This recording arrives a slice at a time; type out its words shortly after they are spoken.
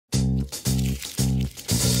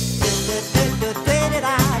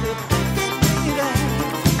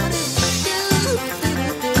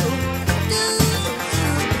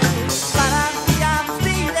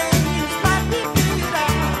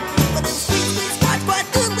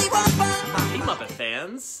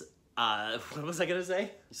fans. What was I gonna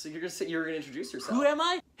say? So you're gonna introduce yourself. Who am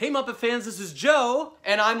I? Hey Muppet fans, this is Joe.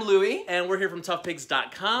 And I'm Louie. And we're here from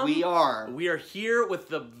ToughPigs.com. We are. We are here with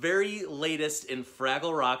the very latest in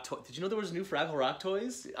Fraggle Rock toys. Did you know there was new Fraggle Rock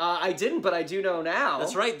toys? I didn't, but I do know now.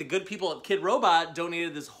 That's right. The good people at Kid Robot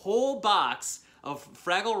donated this whole box of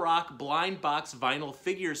Fraggle Rock blind box vinyl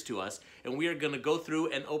figures to us, and we are going to go through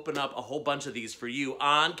and open up a whole bunch of these for you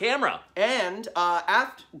on camera. And not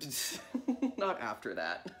after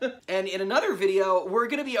that. And in another video, we're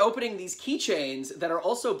going to be opening these keychains that are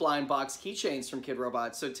also blind box keychains from Kid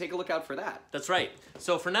Robot, so take a look out for that. That's right.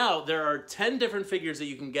 So for now, there are 10 different figures that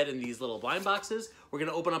you can get in these little blind boxes. We're going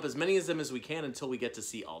to open up as many of them as we can until we get to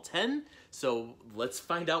see all 10. So let's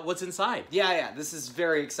find out what's inside. Yeah, this is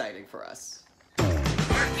very exciting for us.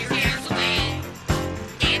 Work your ears away.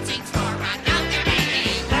 Dancing star right out their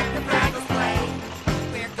name. Let the Fraggles play.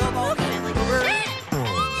 We're Go-Go Family.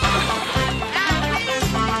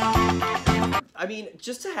 I mean,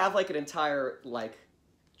 just to have like an entire like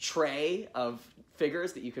tray of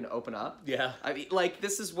figures that you can open up. Yeah. I mean, like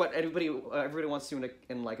this is what everybody wants to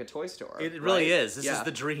in like a toy store. It really right? is. This is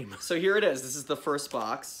the dream. So here it is. This is the first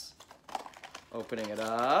box. Opening it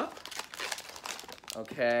up.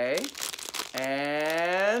 Okay.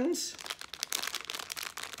 And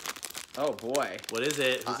oh boy. What is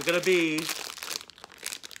it? Who's it gonna be?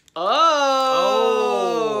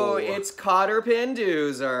 Oh, it's Cotter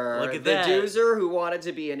Pindoozer. Look at that. The Doozer who wanted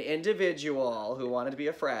to be an individual, who wanted to be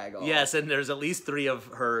a Fraggle. Yes, and there's at least 3 of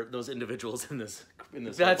those individuals in this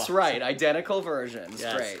That's box. right, identical versions.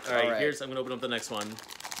 Yes. Great. All right, I'm gonna open up the next one.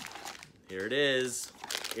 Here it is.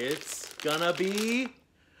 It's gonna be...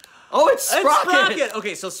 Oh, it's Sprocket! It's Sprocket!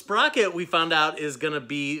 Okay, so Sprocket, we found out, is gonna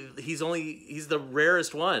be... He's the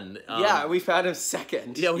rarest one. Yeah, we found him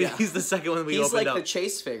second. Yeah, he's the second one we opened up. He's like the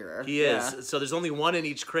chase figure. He is. So there's only 1 in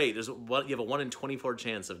each crate. You have a 1 in 24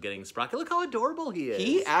 chance of getting Sprocket. Look how adorable he is.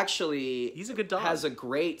 He actually... He's a good dog. Has a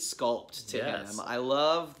great sculpt to him. I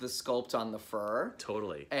love the sculpt on the fur.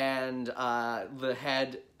 Totally. And the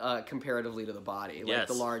head comparatively to the body. Like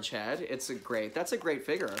the large head. That's a great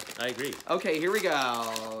figure. I agree. Okay, here we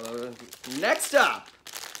go. Next up,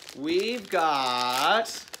 we've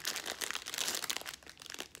got...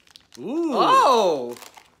 Ooh. Oh!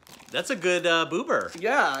 That's a good boober.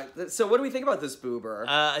 Yeah. So what do we think about this boober?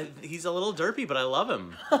 He's a little derpy, but I love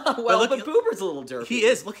him. But boober's a little derpy. He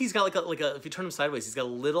is. Look, he's got like a. If you turn him sideways, he's got a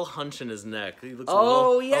little hunch in his neck. He looks a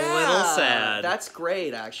little sad. That's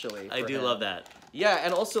great, actually. I do love that. Yeah,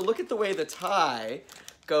 and also look at the way the tie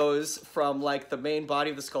goes from like the main body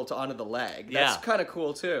of the sculpt onto the leg. That's kind of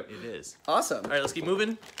cool too. It is. Awesome. All right, let's keep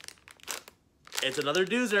moving. It's another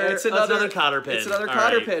Doozer. It's another cotter pin. It's another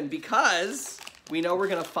cotter pin because we know we're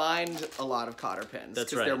gonna find a lot of cotter pins.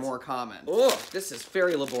 That's because right. they're more common. Oh, this is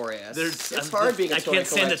very laborious. It's hard being a toy can't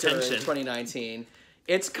stand collector attention. in 2019.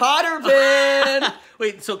 It's cotter pin.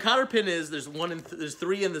 Wait, so cotter pin is there's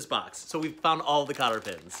 3 in this box. So we've found all the cotter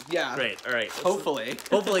pins. Yeah. Great. All right. Hopefully.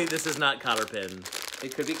 Hopefully this is not cotter pin.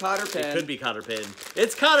 It could be cotter pin. It could be cotter pin.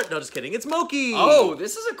 It's cotter. No, just kidding. It's Moki. Oh,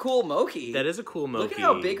 this is a cool Moki. That is a cool Moki. Look at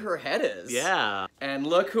how big her head is. Yeah. And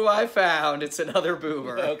look who I found. It's another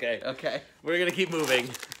boober. Okay. Okay. We're gonna keep moving.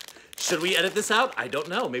 Should we edit this out? I don't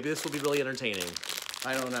know. Maybe this will be really entertaining.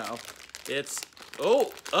 I don't know. It's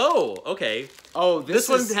okay. Oh, this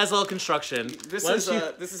one has a little construction. This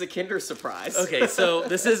is a Kinder surprise. Okay, so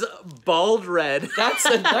this is Bald Red. That's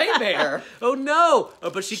a nightmare. Oh no!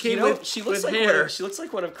 Oh, but she came with hair. She looks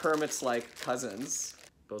like one of Kermit's like cousins.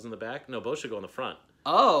 Bo's in the back. No, Bo should go in the front.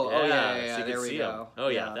 Oh, yeah. So there we go. Oh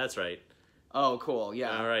yeah, that's right. Oh, cool.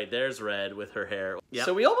 Yeah. All right, there's Red with her hair. Yep.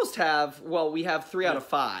 So we almost have. Well, we have 3 out of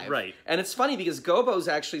 5. Right. And it's funny because Gobo's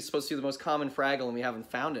actually supposed to be the most common Fraggle, and we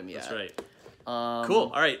haven't found him yet. That's right.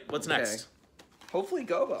 Cool. All right. What's next? Hopefully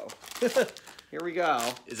Gobo. Here we go.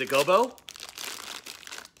 Is it Gobo?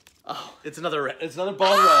 Oh, it's another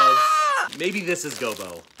Bald Red. Maybe this is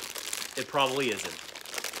Gobo. It probably isn't.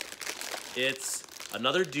 It's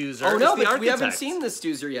another Doozer. Oh no, but we haven't seen this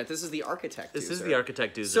Doozer yet. This is the Architect Doozer. This is the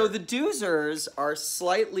Architect Doozer. So the Doozers are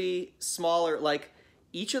slightly smaller. Like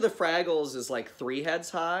each of the Fraggles is like 3 heads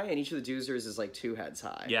high, and each of the Doozers is like 2 heads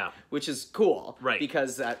high. Yeah, which is cool, right?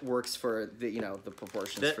 Because that works for the the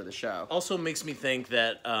proportions for the show. Also makes me think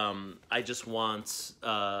that I just want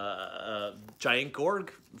giant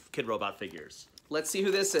Gorg Kid Robot figures. Let's see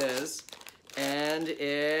who this is, and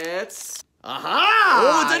it's. Aha!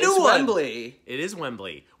 Oh, it's a new one! Wembley. It is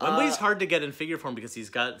Wembley. Wembley's hard to get in figure form because he's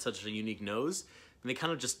got such a unique nose, and they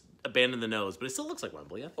kind of just abandon the nose, but it still looks like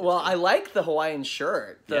Wembley. Well, I like the Hawaiian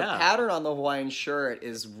shirt. The Yeah. pattern on the Hawaiian shirt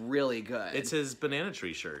is really good. It's his banana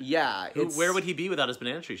tree shirt. Yeah. Where would he be without his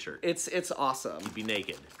banana tree shirt? It's awesome. He'd be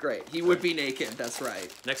naked. Great. He would be naked. That's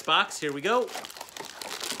right. Next box, here we go.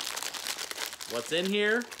 What's in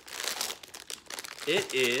here?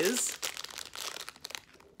 It is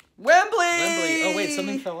Wembley! Wembley. Oh wait,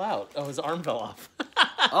 something fell out. Oh, his arm fell off.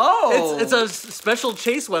 Oh! It's a special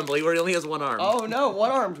chase Wembley where he only has one arm. Oh no,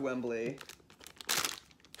 one-armed Wembley.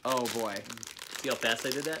 Oh boy. See how fast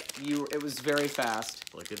I did that? It was very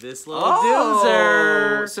fast. Look at this little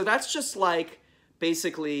doozer. So that's just like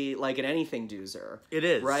basically like an anything doozer. It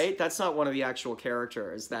is. Right? That's not one of the actual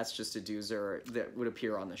characters. That's just a doozer that would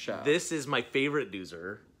appear on the show. This is my favorite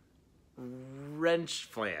doozer. Wrench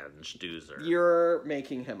flange doozer. You're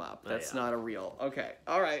making him up. That's am. not a real. Okay.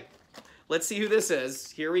 All right. Let's see who this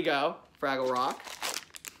is. Here we go. Fraggle Rock.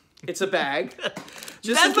 It's a bag.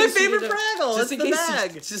 Just That's in my case you favorite didn't- Fraggle. Just It's in the case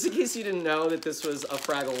bag. just in case you didn't know that this was a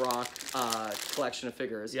Fraggle Rock collection of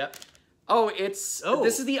figures. Yep. Oh, Oh.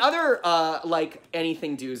 this is the other like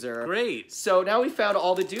anything doozer. Great. So now we found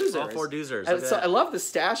all the doozers. All 4 doozers. And Look at so that. I love the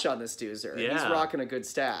stash on this doozer. He's Yeah. rocking a good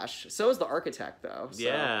stash. So is the architect though. So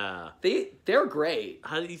Yeah. they're great.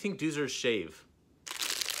 How do you think doozers shave?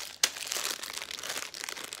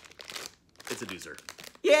 It's a doozer.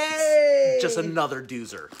 Yay! Just another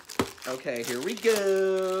doozer. Okay, here we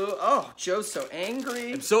go. Oh, Joe's so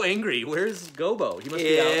angry. I'm so angry. Where's Gobo? He must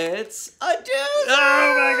be out. It's a doozer!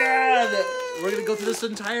 Oh my god! We're gonna go through this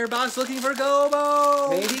entire box looking for Gobo!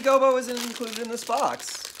 Maybe Gobo isn't included in this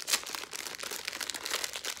box.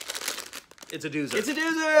 It's a doozer. It's a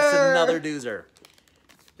doozer! It's another doozer.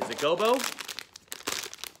 Is it Gobo?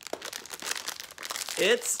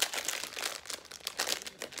 It's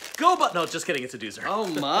Gobo! No, just kidding. It's a doozer. Oh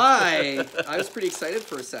my! I was pretty excited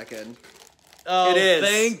for a second. Oh, It is.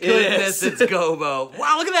 thank It goodness is. it's Gobo.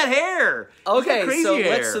 Wow, look at that hair. He's got Okay, crazy so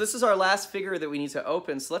hair. so this is our last figure that we need to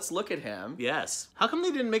open. So let's look at him. Yes. How come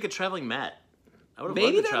they didn't make a traveling mat? I would have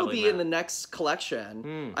Maybe loved a that'll traveling be mat. in the next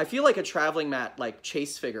collection. I feel like a traveling mat, like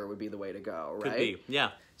chase figure, would be the way to go, right? Could be.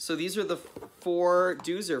 Yeah. So these are the 4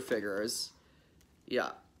 doozer figures. Yeah.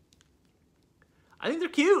 I think they're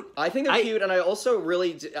cute. I think they're cute, and I also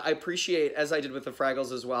really I appreciate, as I did with the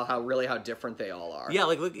Fraggles as well, how different they all are. Yeah,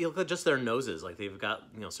 like look at just their noses. Like they've got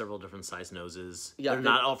several different size noses. Yeah, they're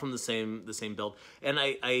not all from the same build. And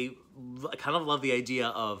I kind of love the idea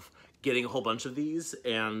of getting a whole bunch of these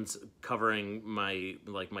and covering my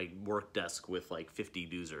work desk with like 50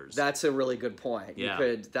 doozers. That's a really good point.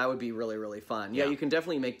 Yeah. That would be really, really fun. Yeah, Yeah. you can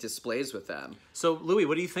definitely make displays with them. So Louis,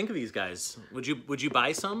 what do you think of these guys? Would you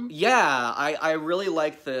buy some? Yeah, I really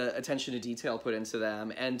like the attention to detail put into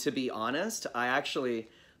them, and to be honest, I actually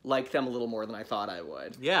like them a little more than I thought I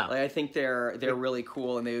would. Yeah. Like I think they're really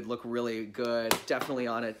cool, and they would look really good, definitely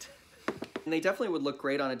on it. And they definitely would look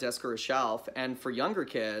great on a desk or a shelf, and for younger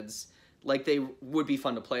kids, like they would be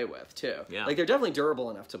fun to play with too. Yeah. Like they're definitely durable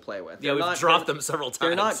enough to play with. Yeah, we've dropped them several times.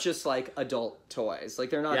 They're not just like adult toys. Like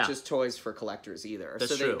they're not Yeah. just toys for collectors either.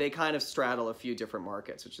 That's so true. they kind of straddle a few different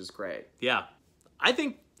markets, which is great. Yeah. I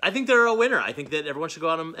think they're a winner. I think that everyone should go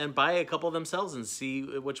out and buy a couple themselves and see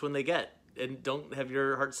which one they get. And don't have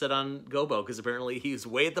your heart set on Gobo, because apparently he's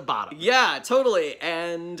way at the bottom. Yeah, totally.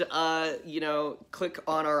 And, click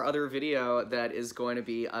on our other video that is going to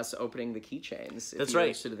be us opening the keychains. That's if you're right.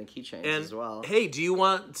 interested in the keychains And as well. hey, do you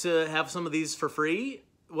want to have some of these for free?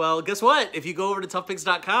 Well, guess what? If you go over to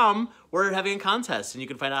ToughPigs.com, we're having a contest, and you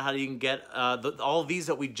can find out how you can get all of these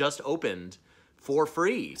that we just opened for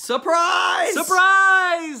free. Surprise!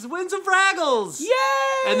 Surprise! Win some Fraggles! Yay!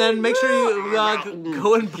 And then make sure you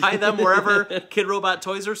go and buy them wherever Kid Robot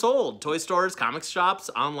toys are sold. Toy stores, comic shops,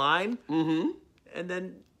 online. Mm-hmm. And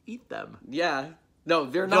then eat them. Yeah. No,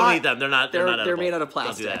 they're Don't not. eat them. They're not They're edible. made out of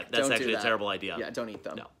plastic. Don't do that. That's Don't do actually a that. terrible idea. Yeah, don't eat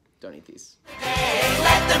them. No. Don't eat these.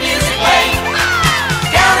 Let the music play.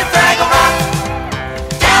 Down at Fraggle Rock.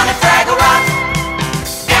 Down at Fraggle Rock.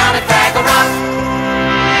 Down at Fraggle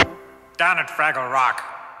Rock. Down at Fraggle Rock.